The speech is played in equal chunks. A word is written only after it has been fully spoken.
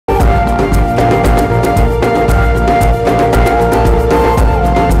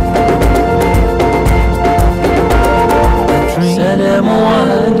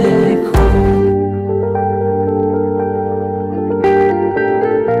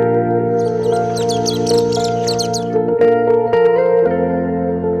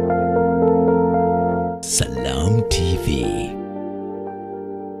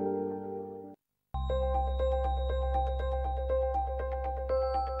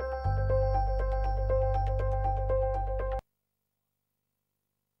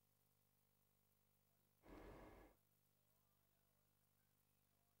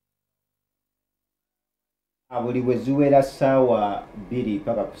Buli bwe ziwera ssaawa 2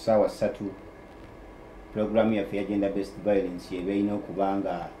 paka ku ssaawa 3 programu yaffe ya Gender Based Violence eba erina okuba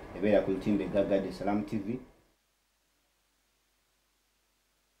nga ebeera ku lutimbe Gaggadde Salam TV.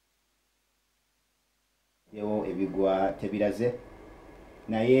 Yewo ebigwa tebiraze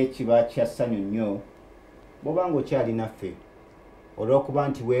naye kiba kya ssanyu nnyo bw'oba ng'okyali naffe olw'okuba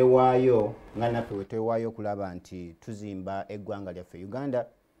nti weewaayo nga naffe we twewaayo okulaba nti tuzimba eggwanga lyaffe Uganda,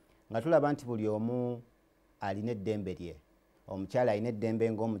 nga tulaba nti buli omu alina eddembe lye. Omukyala alina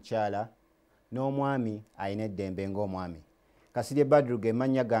eddembe ng'omukyala, n'omwami alina eddembe ng'omwami. Kasirye Badru ge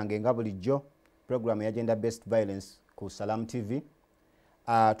mannya gange nga bulijjo, programu ya Gender Based Violence ku Salam TV.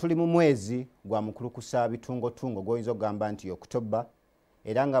 Tuli mu mwezi gwa mukulukusa bitungotungo gw'oyinza okugamba nti Oktoba,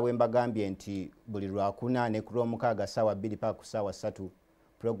 era nga bwe mbagambye nti buli Lwakuna ne ku Lwomukaaga ssaawa 2 paka ku ssaawa 3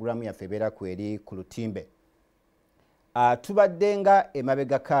 programu yaffe ebeera ku eri ku lutimbe. Tubadde nga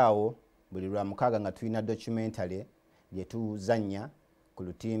emabegakaawo buli Lwamukaaga nga tulina documentary gye tuzannya ku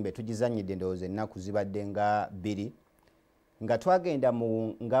lutimbe. Tugizannyidde ndowooza ennaku zibadde nga 2 nga twagenda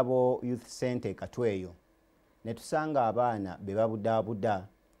mu Ngabo Youth Center Katweyo ne tusanga abaana be babudaabuda,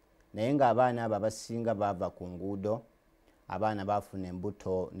 naye ng'abaana abo abasinga baava ku nguudo, abaana baafuna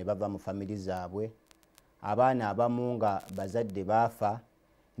embuto ne bava mu famiri zaabwe, abaana abamu nga bazadde baafa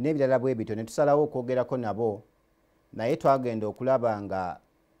n'ebirala bwe bityo. Ne tusalawo okwogerako nabo, naye twagenda okulaba nga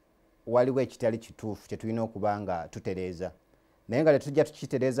waliwo ekitali kituufu kye tulina okuba nga tutereeza, naye nga tetujja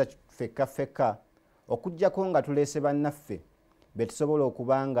tukitereeza ffekka ffekka, okuggyako nga tuleese bannaffe be tusobola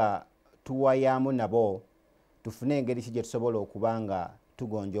okuba nga tuwayaamu nabo tufune engeri ki gye tusobola okuba nga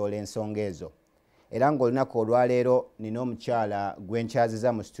tugonjoola ensonga ezo. Era ng'olunaku olwaleero nina omukyala gwe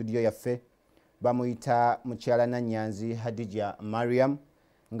nkyaziza mu studio yaffe, bamuyita mukyala Nanyanzi Hadija Mariam,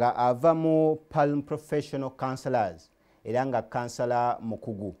 nga ava mu Palm Professional Councillors era nga kansala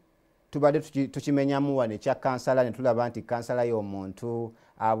mukugu. Tubadde tukimenyamu wano ekya kansala ne tulaba nti kansala y'omuntu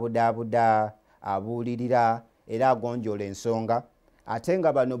abudaabuda, abuulirira era agonjoola ensonga, ate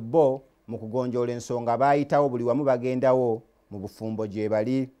nga bano bo mu kugonjoola ensonga baayitawo buli wamu bagendawo mu bufumbo gye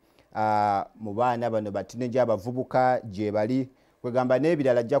bali, mu baana bano batineja abavubuka gye bali, kwegamba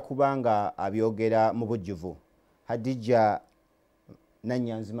n'ebirala ajja kuba nga abyogera mu bujjuvu. Hadija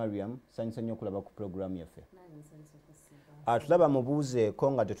Nanyanzi Mariam, sanyusa nnyo okulaba ku programu yaffe. Tulaba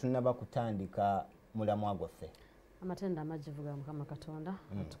mubuuzeeko nga tetunnaba kutandika mulamwa gwaffe. Amatenda amajjuvu ga Mukama Katonda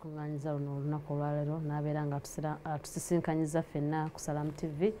atukuŋŋaanyiza luno olunaku olwaleero n'abeera nga atusisinkanyiza ffenna ku Salam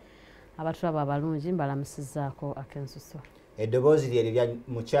TV. Abatulaba abalungi mbalamusizzaako ak'ensuso. Eddoboozi lye lya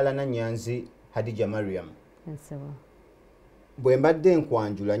mukyala Nanyanzi Hadija Mariam. Ensebo. Bwe mbadde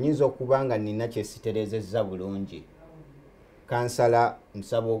nkwanjula nnyinza okuba nga nina kyesitereezezza bulungi. Kansala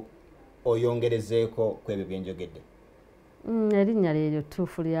nsaba oyongerezeeko ku ebyo bye njogedde. Erinnya lyo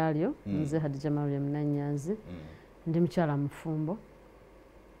ttuufu lyalyo nze Hadija Mariam Nanyanzi, ndi mukyala mufumbo.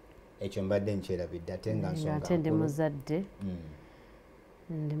 Ekyo mbadde nkyerabidde ate nga nsonga ate ndi muzadde.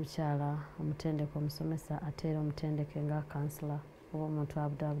 Ndi mukyala omutendeke omusomesa ate era omutendeke nga kansala oba omuntu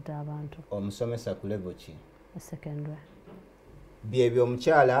abudaabuda abantu. Omusomesa ku level ki? Secondary. Byebyo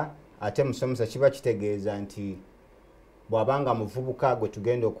omukyala ate musomesa kiba kitegeeza nti bw'abanga muvubuka gwe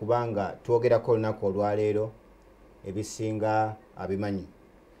tugenda okuba nga twogerako olunaku olwaleero ebisinga abimanyi.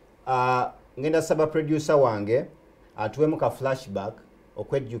 Ngenda saba producer wange atuwemu ka flashback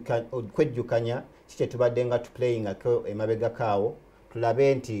okwejjukanya kikye tubadde nga tuplayingako emabegakaawo,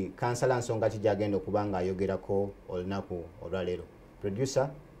 tulabe nti kansala nsonga ki gyagenda okuba nga ayogerako olunaku olwaleero. Producer,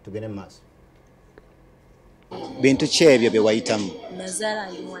 tugende mu maaso. Bintu ki ebyo bye wayitamu?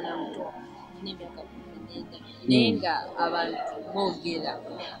 Nazaala ndi mwana muto n'emyaka 19 naye nga abantu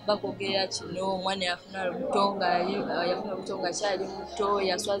bakwogera kino omwana yafuna lubuto nga akyali muto,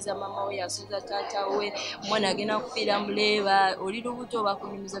 yaswaza mama we, yaswaza taata we, omwana agenda kufiira muleeba, oli lubuto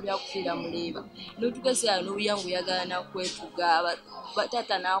bakunyumiza byakufiira muleeba. N'otugeesera n'obuyangu oyagala nakwetuga,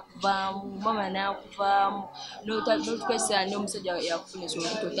 taata n'akuvaamu, mama n'akuvaamu, n'otugeesera n'omusajja yakufunisa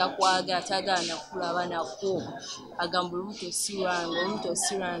olubuto takwagala, tagala nakulaba nako, agamba olubuto si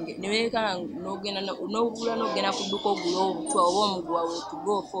lwange. Neweekana n'obula n'ogenda ku dduka ogula obutwa oba omuguwa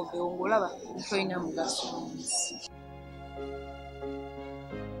weetuga ofa oveewo ng'olaba tolina mugaso mu nsi.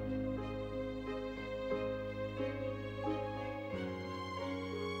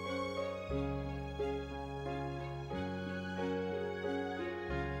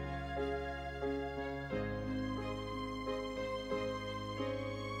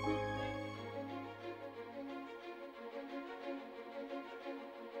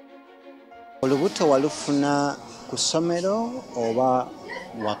 Olubuto walufuna ku ssomero oba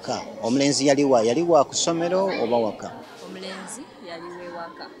waka? Omulenzi yali wa ku ssomero oba waka? Omulenzi yali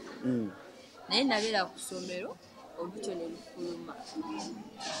wewaka. naye nabeera ku ssomero olubuto ne lufuluma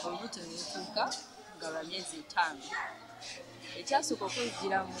olubuto ne lutuuka nga lwa myezi 5 ekyasooka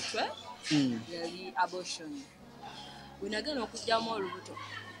okunzijira mu mutwe yali abortion bwe nagenda okugyamu olubuto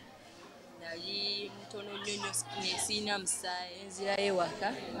nali mutono nnyo nesiina musaayi nenzirayo ewaka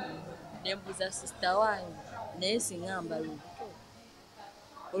ne mbuuza sisita wange naye singa mbala olubuto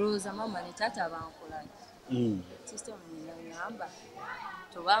olowooza mama ne taata bankolaki sisita wange naŋŋamba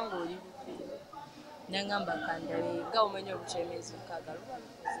tobanga oli lukulu naŋŋamba kandabe nga omenya olubuto emyezi 6 luba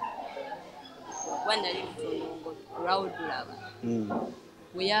lukoze kuba nali lutonongo lwawudulaba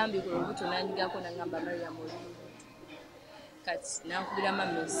bweyambika olubuto nanyigako naŋŋamba Mariam oli lubuto kati nankubira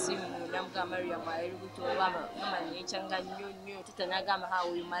mama essimu namugamba Mariam ali lubuto mama nekyanga nnyo tata nagamba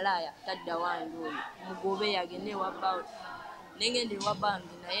uyu malaya tadda wange oyo mugobe yagenda ewabbawe nengenda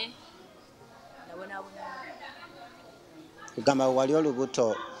ewabbange naye nabonaabona kugamba wali olubuto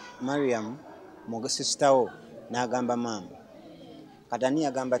Mariam mugesisitawo n'agamba mama katani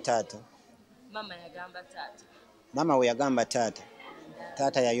yagamba taata mama yagamba taata mama we yagamba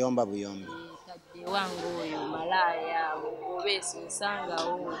taata yayomba buyombi tadde wange oyo malaya mugobe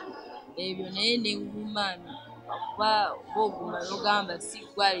sinsangawo ebyo naye nengumana kuba boguma nogamba si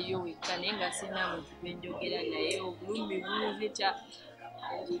gwaliyo wekka naye nga sina muntu gwenjogera naye obulumi bunzita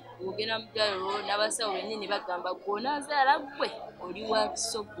ogenda mudwaliro n'abasawo bennyini bagamba gwonazaala gwe oli wa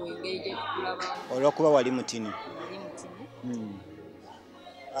kisoggo engeri gye tukulabamu olw'okuba wali mutini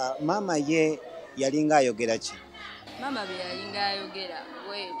maama ye yalinga ayogera ki mama bye yalinga ayogera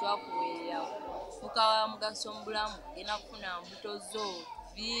we twakuweerera fuka wa mugaso mu bulamu genda kufuna mbuto zo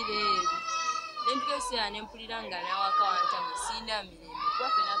tuviire nempikesera nempulira nga nawaka wanta musinda mirembe kuba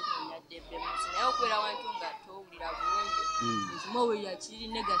fena tunyadde ebemusi naye okubeera wantu nga towulira bulungi muzimu owulira kiri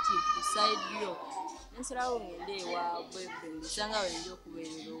negative ku side yo nensalawo ngende ewa boyfriend esanga wenja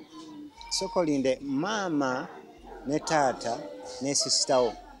okubeerera obulungi sokolinde maama ne taata ne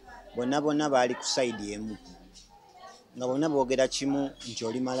sisitawo bonna baali ku side emu nga bonna boogera kimu nti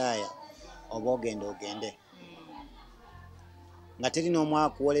oli malaaya oba ogende nga teri n'omu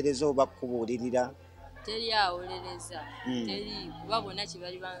akuwolereza oba kubuulirira teri awolereza teri kuba bonna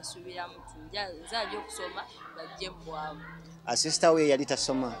kyebali bansuubiramu nzajja okusoma bajje mubwavu asisitawo ye yali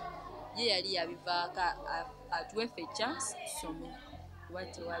tasoma ye yali yabivaaka atuwefe chance tusome kuba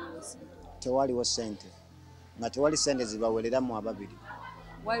tewaliwo sente nga tewali sente zibawereramu ababiri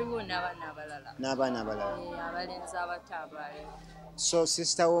waliwo n'abaana abalala abalenzi abato abaaliwo so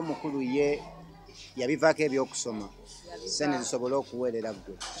sisitawo omukulu ye yabivaako ebyokusoma sente zisobole okuweerera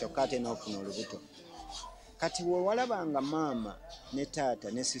gwe kyokka ate n'ofuna olubuto kati wewalabanga maama ne taata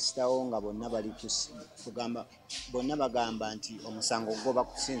ne sisitawo nga bonna bali kugamba bonna bagamba nti omusango gwo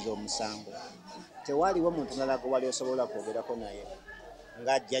bakusinza omusango tewaliwo muntu mulala gwe wali osobola kwogerako naye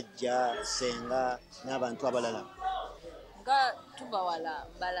nga jjajja senga n'abantu abalala nga tuba wala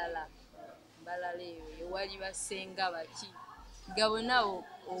mbalala eyo ewali basenga baki nga bonawo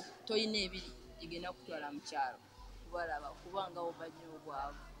toyina ebiri egenda kutwala mu kyalo kubalaba kubanga ova nnyo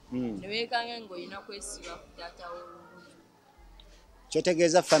obwavu neweekanga ng'olina kwesiba ku taata w'olubuto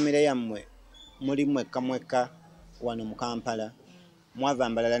kyotegeeza famire yammwe muli mwekka wano mu Kampala mwava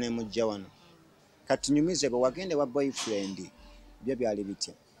mbalala ne mujja wano kati nyumize bwe wagende wa boyfriend byo byali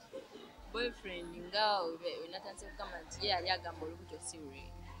bitya boyfriend nga wenatandise kugamba nti ye yali agamba olubuto si lwe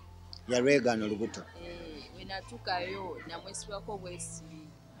yalwegaana olubuto wenatuukayo namwesibako bwesibi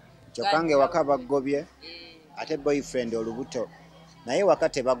kyokka ng'ewaka baggobye ate boyfriend olubuto naye waka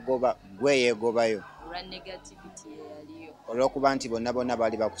tebagoba gwe yeegobayo olwa negativity eyaliyo olw'okuba nti bonna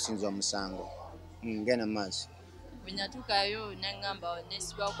baali bakusinza omusango ngena maaso bwe natuukayo naŋŋamba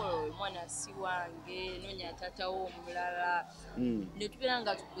nesibako omwana si wange noonya taatawo omulala ne tubeera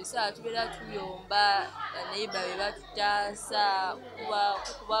nga esaala tubeera tuyomba neiba be batutaasa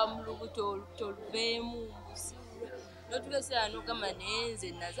kuba mu lubuto olubuto luveemu mbusiwe notugeseera nogamba naye nze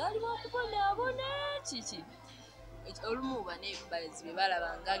nazaalibwa kubonaabona kiki olumu uba nebibazi be balaba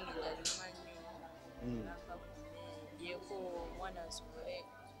nga ngenda luma nnyo yeko omwana asobole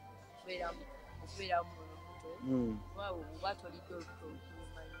okubeera mu oba tolidde olubuto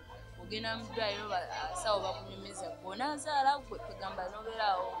olukuluma ogenda mu ddwaliro asawo bakunyumiza bw'onaazaala gwe kugamba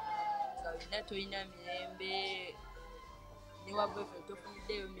nobeerawo nga wena tolina mirembe ne wabwefe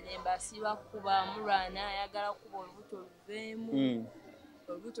tofuniddeyo mirembe asiiba kuba mulwana ayagala kuba olubuto luveemu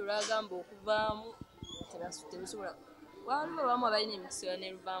olubuto lwagamba okuvaamu terusobola waliwo bamu abalina emikisa ne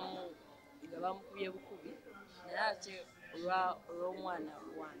luvaamu nga bamukubye bukubi naye ate olw'omwana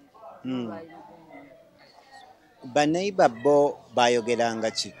wange baneiba bo bayogeranga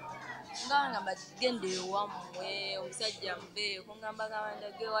ki Nganga magende wamwe omusajja mbe kungamba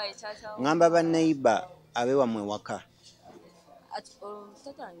kabanda gewa echacha. Ngamba ba neighbor abe wamwe waka.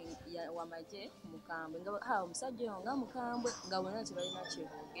 Tata wa maje mukambwe nga omusajja nga mukambwe nga wona kibalina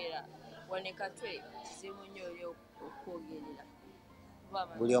kyebogera woneka twe simunyoyo okwogerera.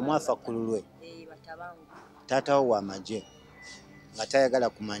 Buli omu afa ku lulwe. Batabangu. Taata wo wa maje nga tayagala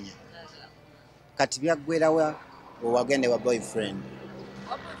kumanya. Kati byaggwerawa owagende wa boyfriend?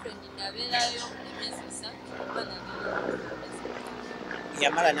 Boyfriend nabeerayo emyezi 3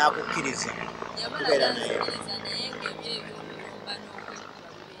 yamala n'akukkiriza. Yamala n'akukkiriza naye ng'ebyo eby'okulumba n'okwekula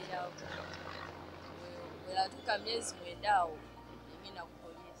bibeerawo. Bwelatuuka myezi 9 awo ngenda ku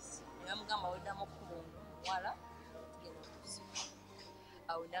poliisi nebamugamba weddamu okkuba omuwala tugenda kukuziba.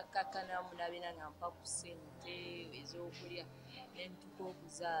 Awo nakkakkanamu nabeera nga mpa ku ssente ez'okulya ne ntuuka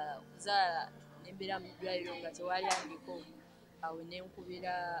okuzaala nembeera mu ddwaliro nga tewali andiko. Awo ne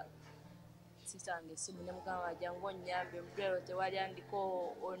nkubira sisange esimu ne mugamba jangu onnyambe mu ddwaliro tewali andiko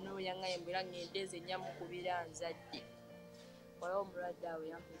ono yaŋŋayembera ŋŋendeze nnya mukubira nzadde. Waliwo omulwadde awo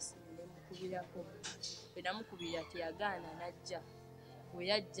yampa esimu ne mukubirako. Bwe namukubira teyagaana n'ajja. Bwe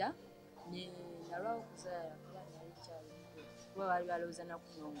yajja nalwawo okuzaala kuba nali kyali kuba baali balowooza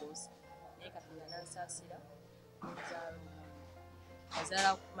nakunyongoosa naye Katonda n'ansaasira n'enzaala omwana. Nazaala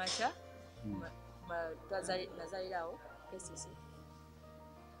ku makya nazaalirawo KCC.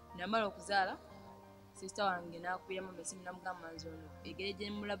 Namala okuzaala sisita wange n'akubiramu esimu namugamba nze ono egere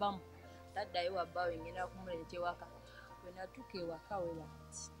gye mulabamu taddayo wabbaawe ngenda kumuleeta ewaka. Bwe natuuka ewaka we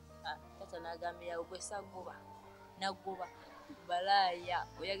bati tata n'agambirawo gwe sagoba nagoba balaaya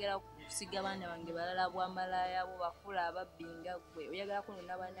oyagala kusiga baana bange balala bwamalaaya bo bakula ababbi nga ggwe oyagala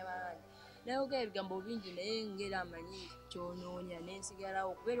kunona baana bange nayogera ebigambo bingi naye ngera amanyi kyonoonya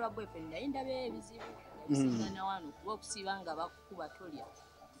nensigalawo okubeerwa boyfriend naye ndaba ebizibu nabisigana wano kuba okusiiba nga bakukuba tolya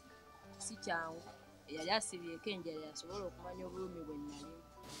si kyangu. Yali asibyeko enjala yasobola okumanya obulumi bwe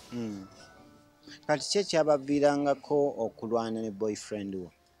nnalimu. Kati ki ekyabaviirangako okulwana ne boyfriend wo?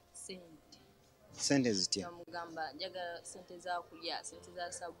 Sente zitya? Namugamba njagala sente za kulya, sente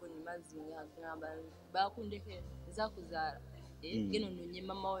za sabuni, mazzi ngamba bakundeke zakuzaala. Geno nonye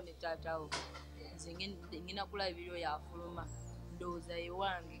mama wo ne taata wo. Nze ngenda kulabira oyo afuluma ndowooza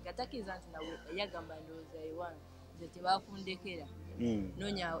ewange gatakiriza nti nawe yagamba ndowooza ewange nze tebafundekera.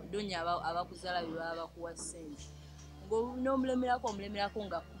 Donya abakuzaala bye baba bakuwa ssente. N'omulemerako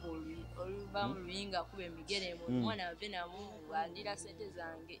nga kuba oluva mu luyi nga kuba emigere omwana ave namu ng'andira ssente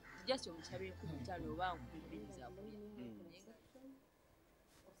zange just omusaba 15 oba 20 za kulya.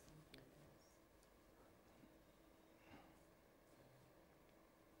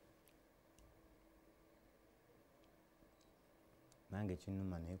 Nange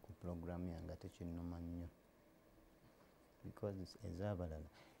kinnuma naye ku program yange ate kinnuma nnyo because ez'abalala.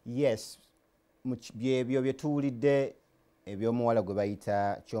 Yes, byebyo bye tuwulidde eby'omuwala gwe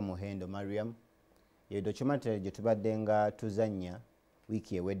bayita Kyomuhendo Mariam ye documentary gye tubadde nga tuzannya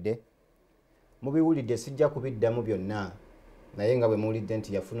wiiki ewedde. Mubiwulidde sijja kubiddamu byonna naye nga bwe muwulidde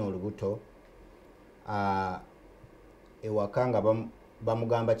nti yafuna olubuto ewaka nga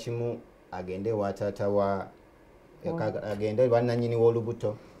bamugamba kimu agende ewa taata wa agende bannannyini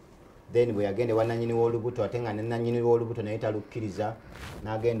w'olubuto then bwe yagenda bannannyini w'olubuto ate nga nannannyini w'olubuto naye talukkiriza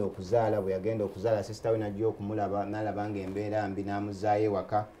n'agenda okuzaala. Bwe yagenda okuzaala sisita we najja okumulaba n'alaba ng'embeera mbi n'amuzaayo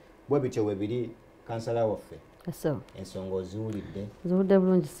ewaka. Bwe bityo bwe biri kansala waffe. Ensonga oziwulidde? Ziwulidde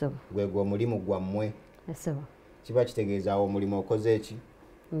bulungi ssebo. Gwe omulimu gwammwe. Kiba kitegeeza awo omulimu okoze ki?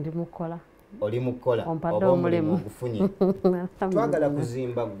 Ndi mukola. Oli mukola ompadde omulimu ogufunye. Twagala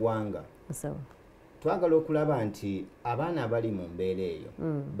kuzimba ggwanga. Twagala okulaba nti abaana abali mu mbeera eyo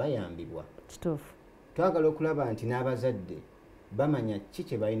bayambibwa. Kituufu. Twagala okulaba nti n'abazadde bamanya ki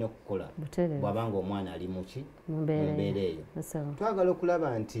kye balina okukola bw'abanga omwana ali mu ki mu mbeera eyo. Twagala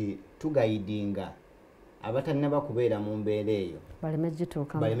okulaba nti tugayidinga abatannaba kubeera mu mbeera eyo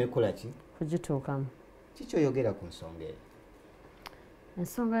baleme kukola ki kugituukamu. Kiki oyogera ku nsonga eyo?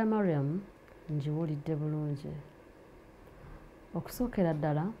 Ensonga ya Mariam ngiwulidde bulungi. Okusookera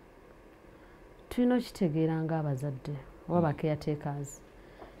ddala tulina okitegeera ng'abazadde oba bakeyateekers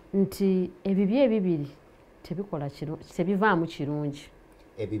nti ebibi ebibiri tebivaamu kirungi.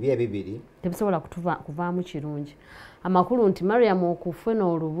 Ebibi ebibiri tebisobola kuvaamu kirungi. Amakulu nti Mariam okufuna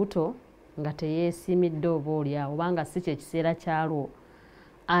olubuto nga teyeesiimidde oba oliawo obanga si kye kiseera kyalwo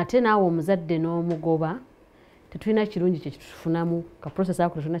ate naawe omuzadde n'omugoba tetulina kirungi kye tufunamu ka process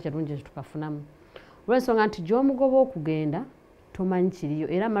ako tetulina kirungi kye tukafunamu olw'ensonga nti gy'omugoba okugenda tomanyi kiriyo.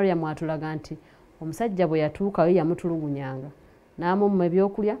 Era Mariam atulaga nti omusajja bwe yatuukayo yamutulugunyanga n'amumma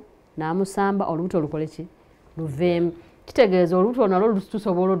ebyokulya n'amusamba olubuto lukole ki luveemu. kitegeeza olubuto nalwo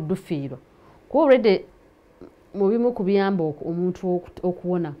tusobola oddufiirwa kuba already mu bimu ku biyamba omuntu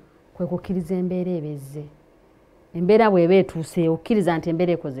okuwona kwe kukkiriza embeera ebezze embeera bw'eba etuuse okkiriza nti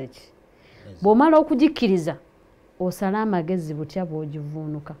embeera ekoze ki bw'omala okugikkiriza osala amagezi butya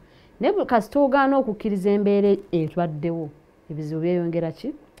bw'ogivuunuka naye kasita ogaana okukkiriza embeera etwaddewo ebizibu byeyongera ki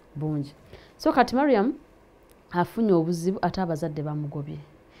bungi so kati Mariam afunye obuzibu ate abazadde bamugobye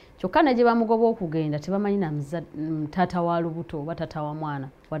kyokka ne gye bamugoba okugenda tebamanyi na taata wa lubuto oba taata wa mwana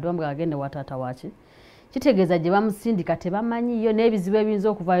wadde bamugamba agende wa taata waki kitegeeza gye bamusindika tebamanyiyo n'ebizibu ebiyinza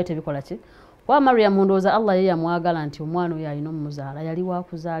okuvaayo tebikola ki kuba Mariam ndowooza Allah ye yamwagala nti omwana oyo alina omuzaala yali wa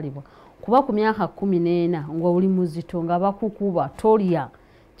kuzaalibwa kuba ku myaka 14 ng'oli muzito nga bakukuba tolya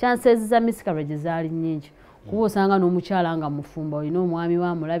chances za miscarriage zaali nnyingi kuba osanga n'omukyala nga mufumba olina omwami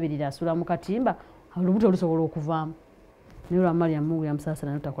wamulabirira asula mu katimba olubuto olusobola okuvaamu naye lwa Mariam Mungu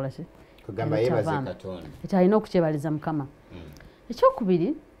yamusaasira notakola ki kugamba yeebaze Katonda ekyo alina okukyebaliza Mukama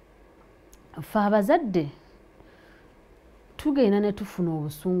ekyokubiri ffe abazadde tugenda ne tufuna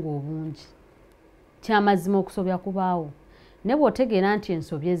obusungu obungi kyamazima okusobya kubaawo ne bw'otegeera nti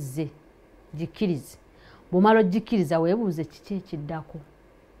ensobi ezze gikkirize bw'omala ogikkiriza weebuuze kiki ekiddako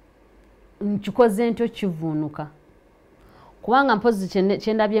nkikoze ntyo kivuunuka kubanga mpozi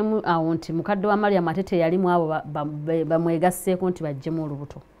kyendabyemu awo nti mukadde wa Mariam ate teyalimu abo bamwegasseeko nti bajjemu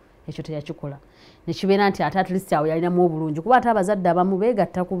olubuto ekyo teyakikola nekibeera nti ate atleast awo yalinamu obulungi kuba ate abazadde abamu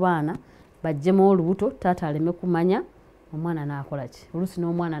beegatta ku baana bajjemu olubuto taata aleme kumanya omwana n'akola ki oluusi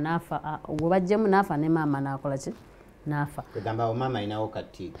n'omwana n'afa gwe bajjemu n'afa ne maama n'akola ki n'afa kugamba omama alinawo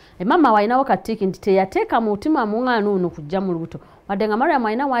kattiiki maama walinawo kattiiki nti teyateeka mu mutima mwana ono kujja mu lubuto wadde nga Mariam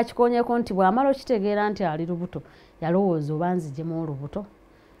alina wakikonyeeko nti bw'amala okitegeera nti ali lubuto yalowooza oba nzijjemu olubuto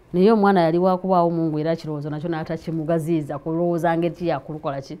naye omwana yali wakubaawo Mungu era kirowoozo nakyo n'atakimugaziiza kulowooza ngeri ki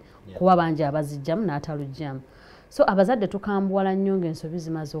yakulukola ki kuba bangi abazijjamu n'atalujjamu so abazadde tukambuwala nnyo ng'ensobi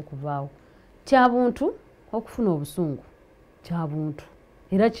zimaze okuvaawo kyabuntu okufuna obusungu kyabuntu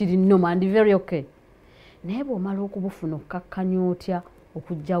era kiri nnoma and very okay naye bw'omala okubufuna okkakkanya otya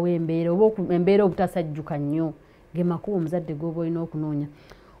okugjawo embeera oba embeera obutasajjuka nnyo ge makubo omuzadde g'oba olina okunoonya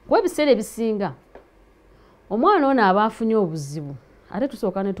kuba ebiseera ebisinga omwana ono aba afunye obuzibu ate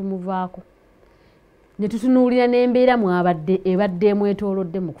tusooka ne tumuvaako ne tutunuulira n'embeera mwabadde ebadde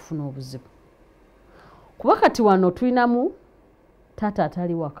emwetoolodde mu kufuna obuzibu kuba kati wano tulinamu taata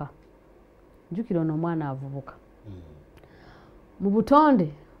atali waka jjukira ono omwana avubuka mu butonde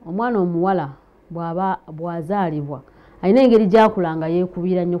omwana omuwala bw'azaalibwa alina engeri gy'akulanga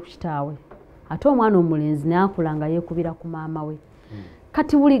yeekubira nnyo ku kitaawe ate omwana omulenzi n'akulanga yeekubira ku maama we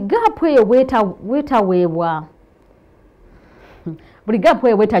kati buli gaapu eyo bwetaweebwa buli gaapu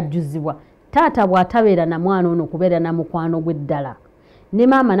eyo bwetajjuzibwa taata bw'atabeera na mwana ono kubeera na mukwano gwe ddala ne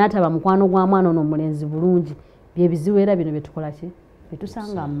maama n'ataba mukwano gwa mwana ono omulenzi bulungi bye bizibu era bino bye tukola ki bye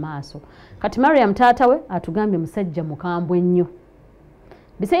tusanga mu maaso kati Mariam taata we atugambye musajja mukambwe nnyo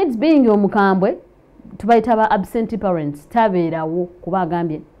besides being omukambwe tubayita ba absent parents tabeerawo kuba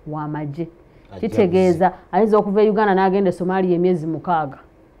agambye w'amagye kitegeeza ayinza okuva e Uganda n'agenda e Somalia emyezi 6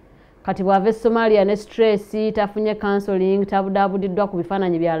 kati bw'ava e Somalia ne stress tafunye counseling tabudaabudiddwa ku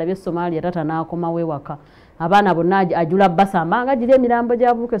bifaananyi byalabye Somalia tata n'akomawo ewaka abaana bonna ajula basamba nga giri emirambo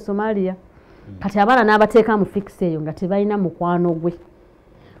gy'abuuka e Somalia kati abaana n'abateeka mu fix eyo nga tebalina mukwano gwe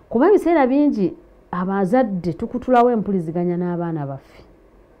kuba ebiseera bingi abazadde tukutulawo empuliziganya n'abaana baffe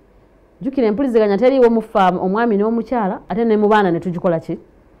jjukira empuliziganya teriiwo mu faamu omwami n'omukyala ate ne mu baana ne tugikola ki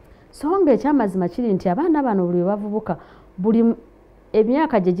so nga ekyamazima kiri nti abaana bano buli bavubuka buli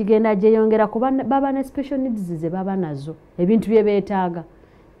emyaka gye gigenda gyeyongera kuba baba ne special needs ze baba nazo ebintu bye beetaaga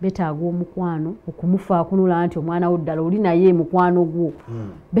omukwano okumufa kunula nti omwana wo ddala oli naye mukwano gwo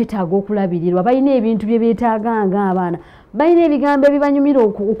beetaaga okulabirirwa balina ebintu bye beetaaga ng'abaana balina ebigambo ebibanyumira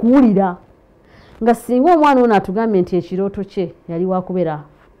okuwulira nga singa omwana ono atugambye nti ekirooto kye yali wakubeera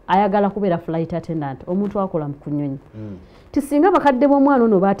ayagala kubeera flight attendant omuntu akola mu kunyonyi tisinga bakadde b'omwana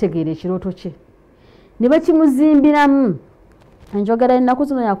ono baategeera ekirooto kye ne bakimuzimbiramu enjogera ennaku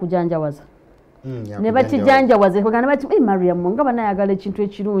zino yakujanjawaza ne bakijanjawaza kugana bati Mariam nga banayagala ekintu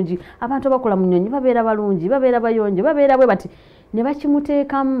ekirungi abantu abakola mu nnyonyi babeera balungi babeera bayonjo babeera bwe bati ne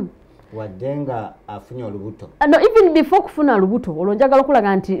bakimuteekamu wadde nga afunye olubuto no even before kufuna olubuto olwo njagala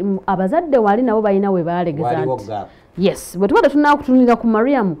okulaga nti abazadde wali nabo balina we baalegeza nti yes bwe tubadde tunaakutunulira ku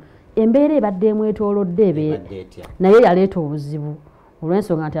Mariam embeera ebadde emwetoolodde naye yaleeta obuzibu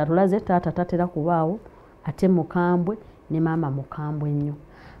olw'ensonga nti atulaze taata tatera kubaawo ate mukambwe ne maama mukambwe nnyo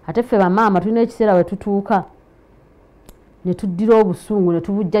ate ffe bamaama tulina ekiseera we tutuuka ne tuddira obusungu ne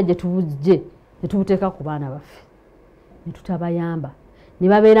tubujja gye tubujje ne tubuteeka ku baana baffe ne tutabayamba ne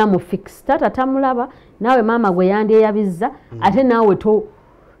babeera mu fix tata tamulaba naawe maama gwe yandiyabizza ate naawe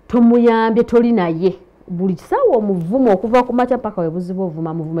tomuyambye toli naye buli kisaawa omuvumo okuva ku makya paka webuzibu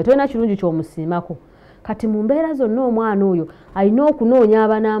ovuma muvume tolina kirungi kyomusiimako kati mu mbeera zonna omwana oyo alina okunoonya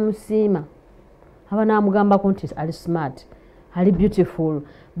abanaamusiima abanaamugambako nti ali smart ali beautiful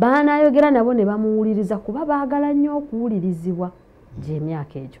baanayogera nabo ne bamuwuliriza kuba baagala nnyo okuwulirizibwa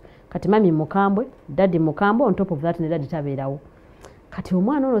gy'emyaka egyo kati mami mukambwe daddi mukambwe on top of that ne daddi tabeerawo kati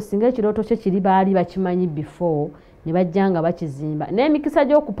omwana ono singa ekirooto kye kiri baali bakimanyi before ne bajja nga bakizimba n'emikisa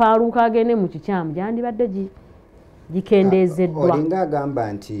gy'okupaaluuka agende mu kikyamu gyandibadde gikendeezeddwa olinga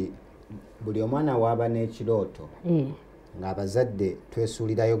agamba nti buli omwana waaba n'ekirooto ng'abazadde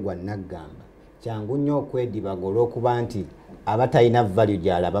twesuulirayo gwa naggamba kyangu nnyo okwedibaga olw'okuba nti aba talina value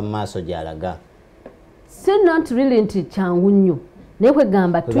gy'alaba mu maaso gy'alaga si not really nti kyangu nnyo naye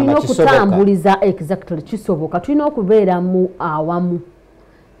kwegamba tulina okutambuliza exactly kisoboka tulina okubeera mu awamu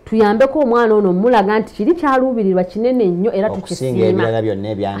tuyambeko omwana ono mulaga nti kiri kyaluubirirwa kinene nnyo era tukisiima ebirala byonna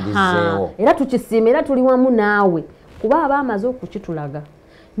ebyandizzeewo era tukisiima era tuli wamu naawe kuba aba amaze okukitulaga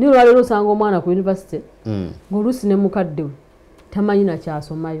naye olwaleero osanga omwana ku yunivasite ng'oluusi ne mukadde we tamanyi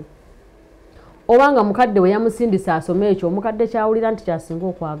nakyasomayo obanga mukadde we yamusindisa asome ekyo omukadde kyawulira nti kyasinga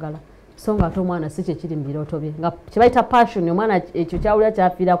okwagala so nga ate omwana si kyekiri mu birooto bye nga kyebayita passion omwana ekyo kyawulira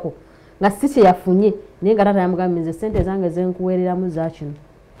kyafiirako nga si kye yafunye naye nga tata yamugamba nze sente zange zenkuweereramu zakino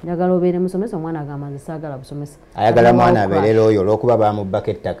njagala obeere musomesa omwana agamba nze saagala busomesa ayagala mwana abeerera oyo olw'okuba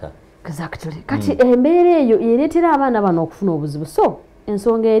bamubbako ettaka exactly kati embeera eyo ereetera abaana bano okufuna obuzibu so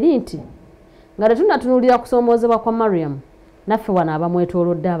ensonga eri nti nga tetunatunuulira kusomoozebwa kwa Mariam naffe wano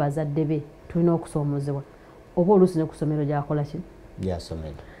abamwetoolodde abazadde be tulina okusoomozebwa oba oluusi ne ku ssomero gyakola ki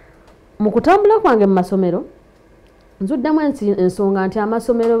gyasomero mu kutambula kwange mu masomero nzuddemu ensonga nti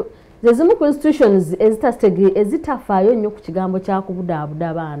amasomero ze zimu ku institutions ezitafaayo nnyo ku kigambo kyakubudaabuda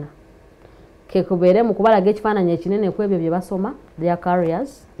abaana kekubeere mu kubalaga ekifaananyi ekinene ku ebyo bye basoma their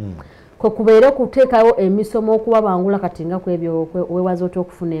careers kwekubeere okuteekayo emisomo okubabangula kati nga ku ebyo weewaza otya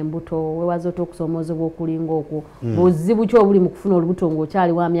okufuna embuto weewaza otya okusomoozebwa okulinga okwo buzibu ki obuli mu kufuna olubuto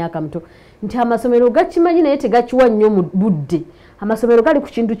ng'okyali wa myaka mito nti amasomero gakimanyi naye tegakiwa nnyo mu budde amasomero gali ku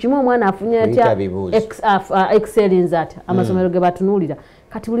kintu kimu omwana afunye atya excellence ati amasomero ge batunuulira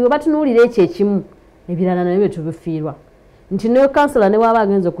kati buli we batunuulira ekyo ekimu ebirala nabyo tubifiirwa nti ne councillor ne waaba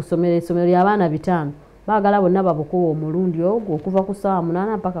agenze okusomera essomero ly'abaana 5 baagala bonna babukuwa omulundi ogwo okuva ku ssaawa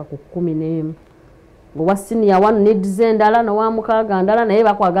 8 mpaka ku 11 ng'owa senior 1 needs endala n'owa 6 ndala naye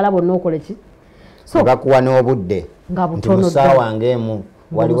bakwagala bonna okole ki so bakuwa n'obudde nga nti butono mu ssaawa ng'emu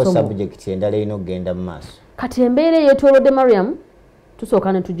waliwo subject endala erina okugenda mu maaso kati embeera eyeetoolodde Mariam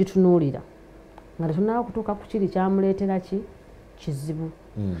tusooka ne tugitunuulira nga tetunaba kutuuka ku kiri kyamuleetera ki kizibu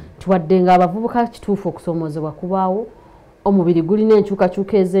tuwadde nga abavubuka kituufu okusomoozebwa kubaawo omubiri gulina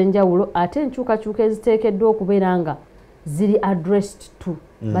enkyukakyuka ez'enjawulo ate enkyukakyuka eziteekeddwa okubeera nga ziri addressed to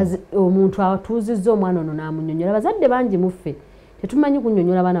omuntu atuuzizza omwana ono n'amunnyonnyola bazadde bangi muffe tetumanyi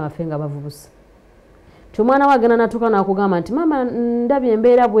kunnyonnyola baana baffe nga bavubusa ti omwana we agenda natuuka n'akugamba nti maama ndabye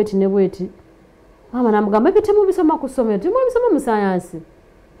embeera bweti ne bweti maama n'amugamba ebyo temubisoma ku ssomero temubisoma mu sayansi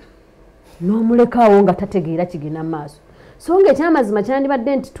n'omulekaawo nga tategeera kigenda mu maaso so nga ekyamazima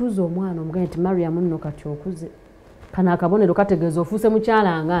kyandibadde nti tuuza omwana omugaye nti Mariam nno kati okuze kano akabonero kategeeza ofuuse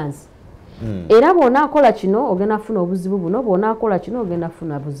mukyala nga nsi era bw'onaakola kino ogenda kufuna obuzibu buno bw'onaakola kino ogenda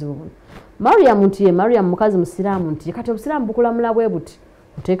kufuna buzibu buno Mariam nti ye Mariam mukazi musiraamu nti kati obusiraamu bukulamula bwe buti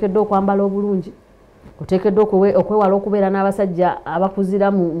oteekeddwa okwambala obulungi oteekeddwa okwewala okubeera n'abasajja abakuzira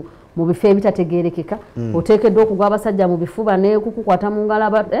mu bifo ebitategeerekeka oteekeddwa okugwa abasajja mu bifuba n'ekukukwata mu ngalo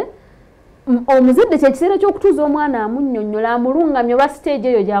omuzadde kyekiseera ky'okutuuza omwana amunnyonnyola amulungamya olwa stage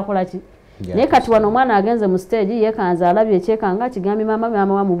eyo gy'akola ki naye kati wano omwana agenze mu stage yeekanza alabye ekyekanga kigambye maama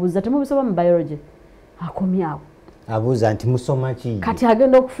bamubuuza temubisoma mu biology akomyawo abuuza nti musoma ki kati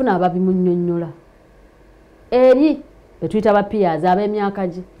agenda okufuna ababimunnyonnyola eri betuyita bapeers ab'emyaka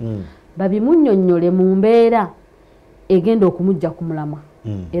gye babimunnyonnyole mu mbeera egenda okumujja ku mulamwa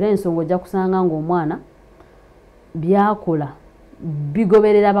era ensonga ojja kusanga ng'omwana byakola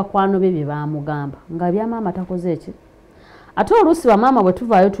bigoberera bakwano be bye baamugamba nga byamaama takoze eki ate oluusi bamaama bwe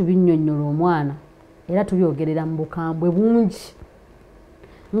tuvaayo tubinnyonnyola omwana era tubyogerera mu bukambwe bungi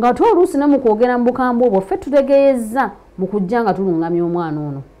nga ate oluusi ne mu kwogera mu bukambwe obwo ffe tutegeeza mu kujja nga tulungamya omwana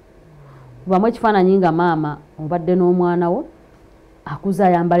ono kubamu ekifaananyi nga maama obadde n'omwana wo akuza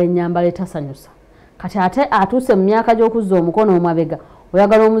ayambala ennyambala etasanyusa kati ate atuuse mu myaka gy'okuzza omukono omabega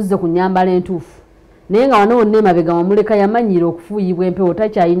oyagala omuzze ku nnyambala entuufu naye nga wano wonna emabega wamuleka yamanyiira okufuuyibwa empewo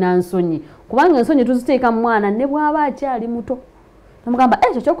takyalina nsonyi kubanga ensonyi tuziteeka mu mwana ne bw'aba akyali muto namugamba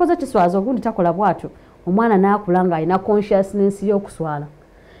ekyo kyokoze kiswaza ogundi takola bwatyo omwana n'akula nga alina consciousness y'okuswala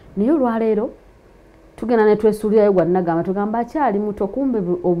naye olwaleero tugenda ne twesuulirayo gwa nagamba tugamba akyali muto kumbe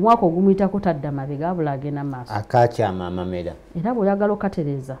omwaka ogumuyitako tadda mabega abula agenda maaso akakyama amamera era bw'oyagala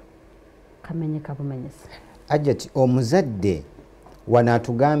okatereeza kamenye kabumenyesa ajati omuzadde wano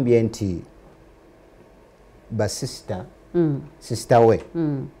atugambye nti basisita sisita we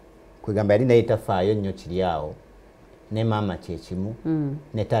kwegamba yali naye tafaayo nnyo kiri awo ne maama kyekimu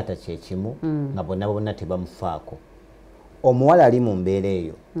ne taata kyekimu nga bonna bonna tebamufaako omuwala ali mu mbeera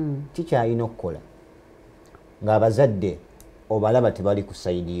eyo kikyalina okukola ng'abazadde obalaba tebali ku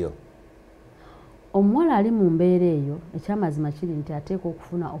sayidiyo omuwala ali mu mbeera eyo ekyamazima kiri nti ateeka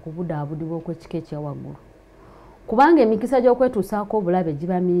okufuna okubudaabudibwa okw'ekika ekyawaggulu kubanga emikisa gy'okwetuusaako obulabe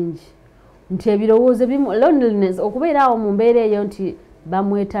giba mingi nti ebirowoozo bimu loneliness okubeera awo mu mbeera eyo nti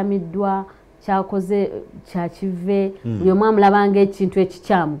bamwetamiddwa kyakoze kyakive buli omu amulabanga ekintu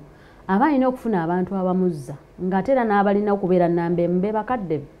ekikyamu aba alina okufuna abantu abamuzza ng'ate era n'abalina okubeera nnamba emu be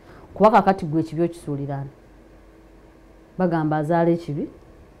bakadde be kuba kakati gwe ekibi okisuulirana bagamba azaala ekibi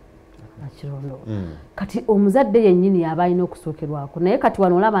akirondoola kati omuzadde yennyini yaba alina okusookerwako naye kati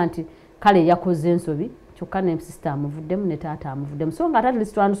wano olaba nti kale yakoze ensobi kyokka ne sisita amuvuddemu ne taata amuvuddemu so nga taata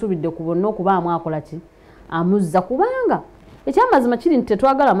twandisuubidde ku bonna okubaamu akola ki amuzza kubanga ekyamazima kiri nti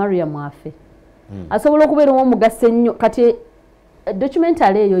tetwagala Mariam afe asobola okubeera omugaso ennyo kati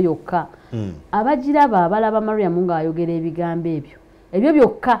documentary eyo yokka abagiraba abalaba Mariam ng'ayogera ebigambo ebyo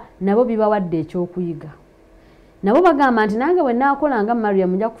byokka nabo bibawadde ekyokuyiga nabo bagamba nti nange bwe naakola nga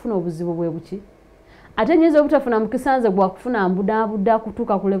Mariam nja kufuna obuzibu bwe buki ate nnyinza obutafuna mukisanze gwa kufuna mbudaabuda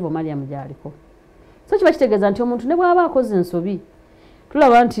kutuuka ku level Mariam gy'aliko so kiba kitegeeza nti omuntu ne bw'aba akoze ensobi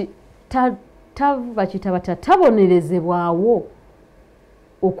tulaba nti tabonerezebwawo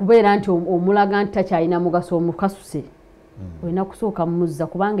okubeera nti omulaga nti takyalina mugaso omukasuse olina kusooka mumuzza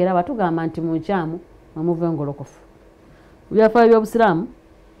kubanga era batugamba nti mu nkyamu mwemuva engolokofu byafaayo by'obusiraamu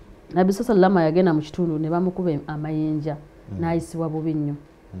Nabbi sallallahu yagenda mu kitundu ne bamukuba amayinja n'ayisibwa bubi nnyo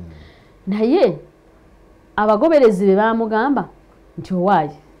naye abagoberezi be bamugamba nti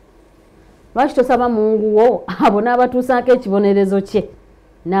owaayi lwaki tosaba Mungu wo abo n'abatuusaako ekibonerezo kye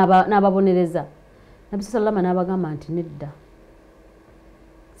n'ababonereza Nabbi sallallahu n'abagamba nti nedda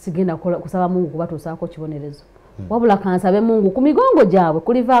sigenda kusaba Mungu kubatuusaako kibonerezo wabula kansabe Mungu ku migongo gyabwe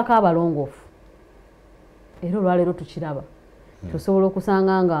kulivaako abalongoofu era olwaleero tukiraba tusobola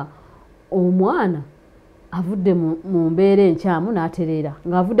okusanga nga omwana avudde mu mbeera enkyamu n'atereera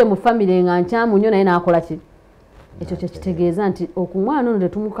ng'avudde mu famire nga nkyamu nnyo naye n'akola ki ekyo kyekitegeeza nti okumwana ono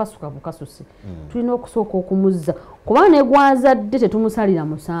tetumukasuka bukasusi tulina okusooka okumuzza kuba ne gwazadde tetumusalira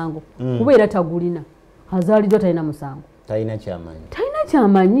musango kubeera tagulina azaaliddwa talina musango talina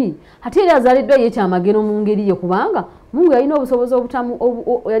kyamanyi ate era azaaliddwa ye kyamagero mu ngeri ye kubanga Mungu yalina obusobozi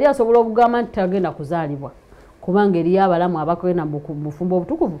yali asobola okugamba nti tagenda kuzaalibwa kubanga eriyo abalamu abakwena bufumbo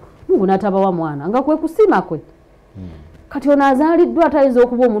obutukuvu Mungu n'atabawa mwana nga kwe kusima kwe kati ono azaaliddwa atayinza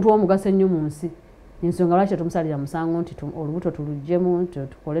okuba omuntu w'omugaso ennyo mu nsi ensonga lwaki tumusalira musango nti olubuto tulugjemu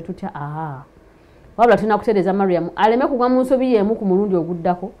tukole tutya wabula tulina kutereeza Mariam aleme kugwa mu nsobi y'emu ku mulundi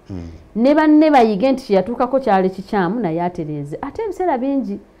oguddako ne banne bayige nti yatuukako kyali kikyamu naye atereeze ate ebiseera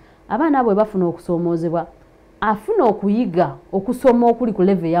bingi abaana bwe bafuna okusoomoozebwa afuna okuyiga okusoma okuli ku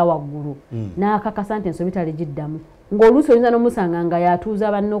level ya waggulu n'akakasa nti ensobi taligiddamu ng'oluusi oyinza n'omusanga nga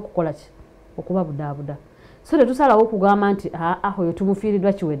yatuuza banne okukola ki okuba budaabuda so tetusalawo okugamba nti oyo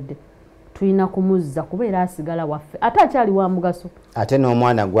tumufiiriddwa kiwedde tulina kumuzza kubeera asigala waffe ate akyali wa mugaso ate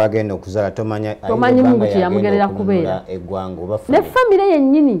n'omwana gwagenda okuzaala tomanyi Mungu kyeyamugerera kubeera ne famire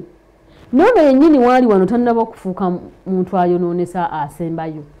yennyini noono yennyini waali wano tannaba okufuuka muntu ayonoonesa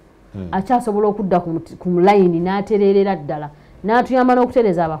asembayo akyasobola okudda ku mulayini n'atereerera ddala n'atuyamba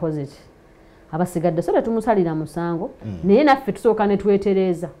n'okutereeza abakozi ki abasigadde so tetumusalira musango naye naffe tusooka ne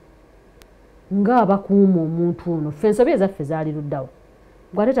twetereeza ng'abakuuma omuntu ono ffe ensobi ezaffe zaali luddawo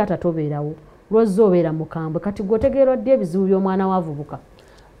gwate taata tobeerawo lwozza obeera mukambwe kati gwotegeera ddi ebizibu by'omwana w'avubuka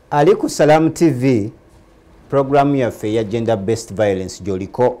ali ku Salaamu TV programu yaffe ya gender based violence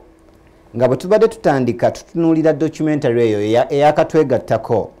gyoliko nga bwe tubadde tutandika tutunuulira documentary eyo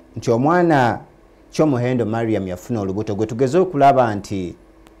eyakatwegattako nti omwana ky'omuhendo Mariam yafuna olubuto gwe tugeze okulaba nti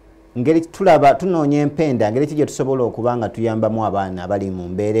ngeri tulaba tunoonya empenda ngeri ki gye tusobola okuba nga tuyambamu abaana abali mu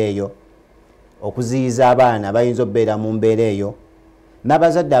mbeera eyo okuziyiza abaana abayinza okubeera mu mbeera eyo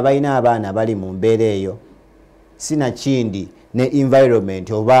n'abazadde abalina abaana abali mu mbeera eyo sinakindi ne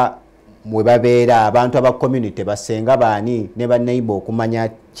environment oba mwe babeera abantu aba community basenga baani ne banneighbor okumanya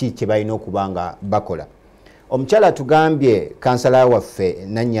ki kye balina okuba nga bakola omukyala tugambye kansala waffe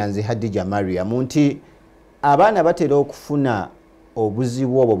Nanyanzi Hadija Mariam nti abaana batera okufuna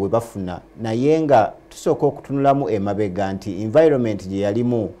obuzibu obwo bwe bafuna naye nga tusooka okutunulamu emabega nti environment gye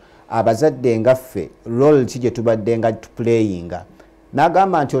yalimu abazadde ngaffe role ki gye tubadde nga tuplayinga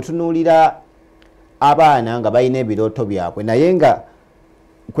n'agamba nti otunuulira abaana nga balina ebirooto byabwe naye nga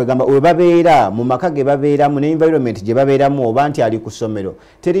kwegamba we babeera mu maka ge babeeramu ne environment gye babeeramu oba nti ali ku ssomero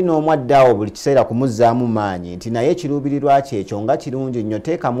teri n'omu addaawo buli kiseera kumuzzaamu maanyi nti naye ekiruubirirwa kyekyo nga kirungi nnyo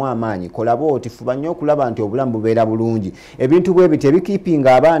teekamu amaanyi kolaba oti fuba nnyo okulaba nti obulamu bubeera bulungi ebintu bwe biti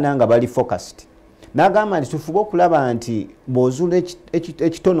ebikiipinga abaana nga bali focused n'agamba nti tufube okulaba nti bw'ozuula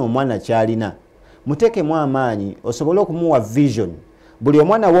ekitono omwana kyalina muteekemu amaanyi osobole okumuwa vision buli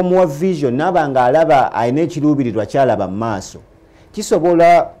omwana w'omuwa vision naaba nga alaba alina ekiruubirirwa kyalaba mu maaso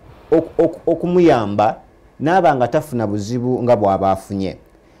kisobola okumuyamba naaba nga tafuna buzibu nga bw'aba afunye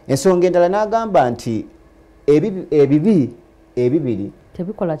ensonga endala n'agamba nti ebibi ebibiri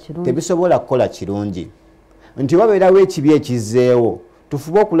tebisobola kukola kirungi nti wabeerawo ekibi ekizzeewo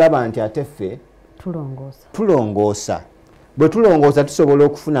tufube okulaba nti ate ffe tulongoosa bwe tulongoosa tusobola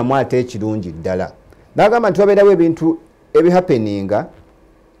okufunamu ate ekirungi ddala n'agamba nti wabeerawo ebintu ebihappeninga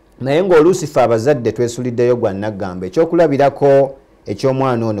naye ng'oluusi ffe abazadde twesuliddeyo gwa naggamba ekyokulabirako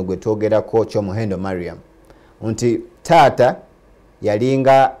eky'omwana ono gwe twogerako ky'omuhendo Mariam nti taata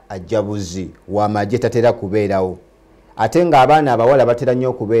yalinga ajjabuzi w'amagye tatera kubeerawo ate ng'abaana abawala batera nnyo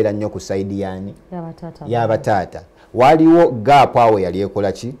okubeera nnyo ku sayidi yaani y'abataata waaliwo gaapu awo yali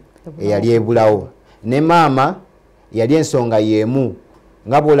ekola ki eyali ebulawo ne maama yali ensonga y'emu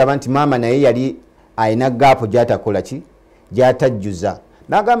nga bw'olaba nti maama naye yali alina gaapu gy'atakola ki gy'atajjuza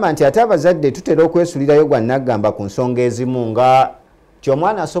n'agamba nti ate abazadde tutera okwesulirayo gwa naggamba ku nsonga ezimu nga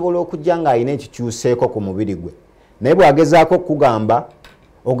ky'omwana asobola okujja ng'alina ekikyuseeko ku mubiri gwe naye bw'agezaako okugamba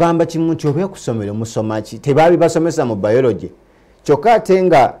ogamba kimu nti oba okusomero musoma ki tebaabi basomesa mu biology kyokka ate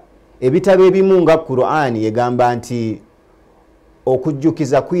nga ebitabo ebimu nga Quran yegamba nti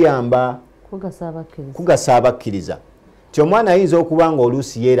okujjukiza kuyamba kugasa abakkiriza kyomwana ayinza okuba nga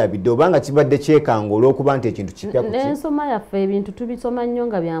oluusi yeerabidde oba nga kibadde kyekanga olw'okuba nti ekintu kipya kuki n'ensoma yaffe ebintu tubisoma nnyo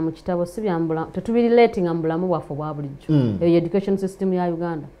nga bya mu kitabo si tetubirileetinga mu bulamu bwaffe obwa bulijjo eyo education system ya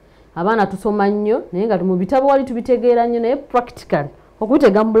Uganda abaana tusoma nnyo naye nga mu bitabo wali tubitegeera nnyo naye practically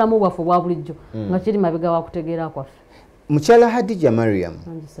okubitega mu bulamu bwaffe obwa bulijjo nga kiri mabega wa kutegeera kwaffe mukyala Hadija Mariam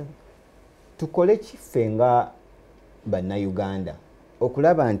tukole kiffe nga bannayuganda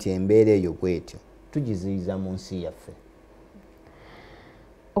okulaba nti embeera eyo bwetyo tugiziyiza mu nsi yaffe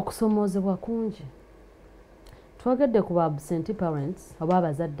okusomoozebwa kungi twogedde ku ba absent parents oba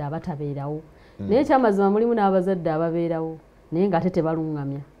abazadde abatabeerawo naye ekyamazima mulimu n'abazadde ababeerawo naye nga ate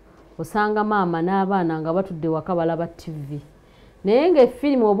tebalungamya osanga maama n'abaana nga batudde waka balaba TV naye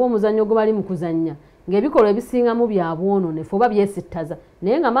ng'effirimu oba omuzannyo gwe bali mu kuzannya ng'ebikolwa ebisingamu bya bwononefu oba byesittaza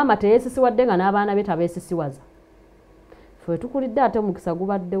naye nga maama teyeesisiwadde nga n'abaana be tabeesisiwaza ffe tukulidde ate omukisa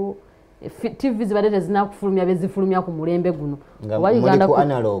gubaddewo TV zibadde tezinakufulumya bezifulumya ku mulembe guno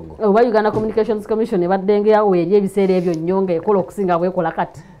oba Uganda Communications Commission ebaddengeyawo eri ebiseera ebyo nnyo ng'ekola okusinga bwekola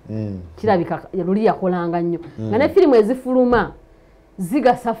kati kirabika luli yakolanga nnyo nga ne firimu ezifuluma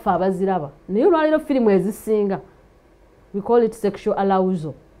zigasa ffe abaziraba naye olwaliro firimu ezisinga we call it sexual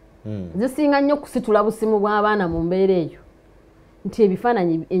arousal zisinga nnyo kusitula busimu bw'abaana mu mbeera eyo nti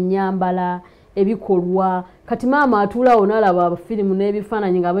ebifaananyi ennyambala ebikolwa kati maama atulawo n'alaba firimu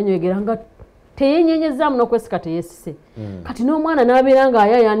n'ebifaananyi nga banywegera nga teyenyenyezaamu n'okwesika teyeesise kati n'omwana n'abeera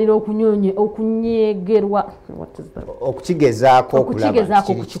ng'ayayaanira okunyegerwa okukigezaako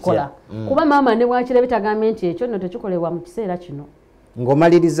okukikola kuba maama ne bwakirebe tagambe nti ekyo nno tekikolebwa mu kiseera kino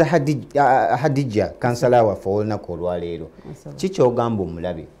ng'omaliriza Hadija kansala waffe olunaku olwaleero kikyogamba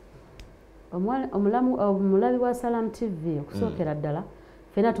omulabi omulabi wa Salam TV okusookera ddala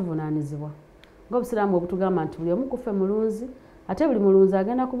ffena tuvunaanizibwa ng'obusiraamu obutugamba nti buli omu kuffe mulunzi ate buli mulunzi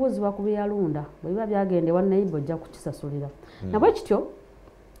agenda kubuuzibwa ku byeyalunda bwe biba byagenda ewa nnayiba ojja kukisasulira nabwe kityo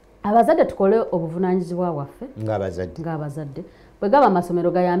abazadde tukole obuvunaanyizibwa bwaffe ng'abazadde bwe gaba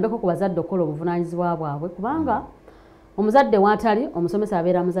amasomero gayambeko ku bazadde okukola obuvunaanyizibwa bwabwe kubanga omuzadde waatali omusomesa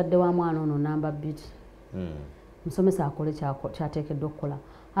abeera muzadde wa mwana ono namba 2 omusomesa akole kyateekeddwa okukola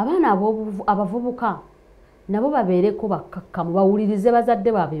abaana abavubuka nabo babeereko bakkakkamu bawulirize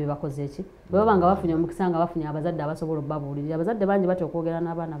bazadde baabwe be bakoze eki bwe baba nga bafunye omukisa nga bafunye abazadde abasobola obbabuulirira abazadde bangi batya okwogera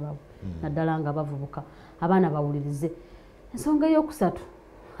n'abaana baabwe naddala nga bavubuka abaana bawulirize ensonga eyokusatu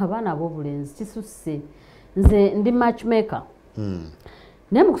abaana ab'obulenzi kisusse nze ndi matchmaker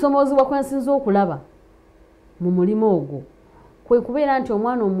naye mu kusomoozebwa kwensinza okulaba mu mulimu ogwo kwe kubeera nti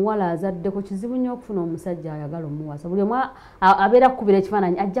omwana omuwala azaddeko kizibu nnyo okufuna omusajja ayagala omuwasa buli omu abeera kukubira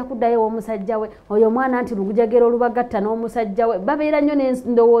ekifaananyi ajja kuddayo omusajja we oyo omwana nti lugujagera olubagatta n'omusajja we babeera nnyo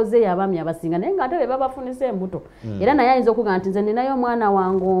n'endowooza eyo abaami abasinga naye nga ate be babafunisa embuto era naye ayinza okugamba nti nze ninayo omwana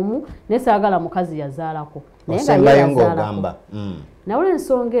wange omu naye saagala mukazi yazaalako naye nga nawula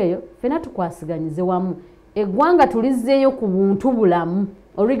ensonga eyo ffena tukwasiganyize wamu eggwanga tulizzeeyo ku buntu bulamu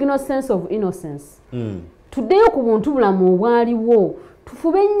original sense of innocence tuddeyo ku buntu bulamu obwaliwo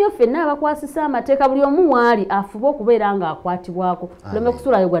tufube nnyo ffenna abakwasisa amateeka buli omu waali afube okubeera nga akwatibwako tuleme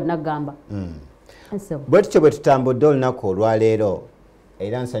kusulayo gwa naggamba bwe tutyo bwe tutambudde olunaku olwaleero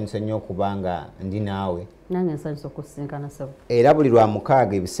era nsanyusa nnyo okubanga ndi naawe nange nsanyusa okusinkana sebo era buli lwa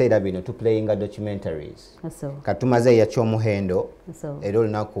mukaaga ebiseera bino tuplayinga documentaries katumaze eyakyomuhendo era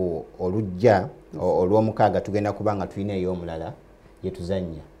olunaku olujja olw'omukaaga tugenda kuba nga tulina ey'omulala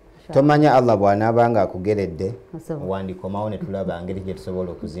yetuzannya tomanya Allah bw'anaaba nga akugeredde wandikomawo ne tulaba ngeri gye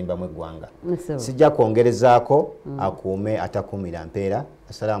tusobola okuzimbamu eggwanga sijja kwongerezaako akuume atakuumira mpeera.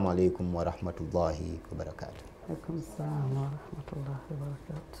 Assalamu alaikum warahmatullahi wabarakatuh. Alaikum assalam warahmatullahi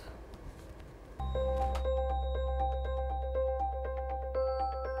wabarakatuh.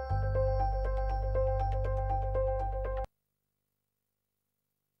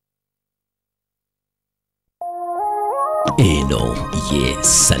 Eno ye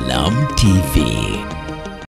Salam TV.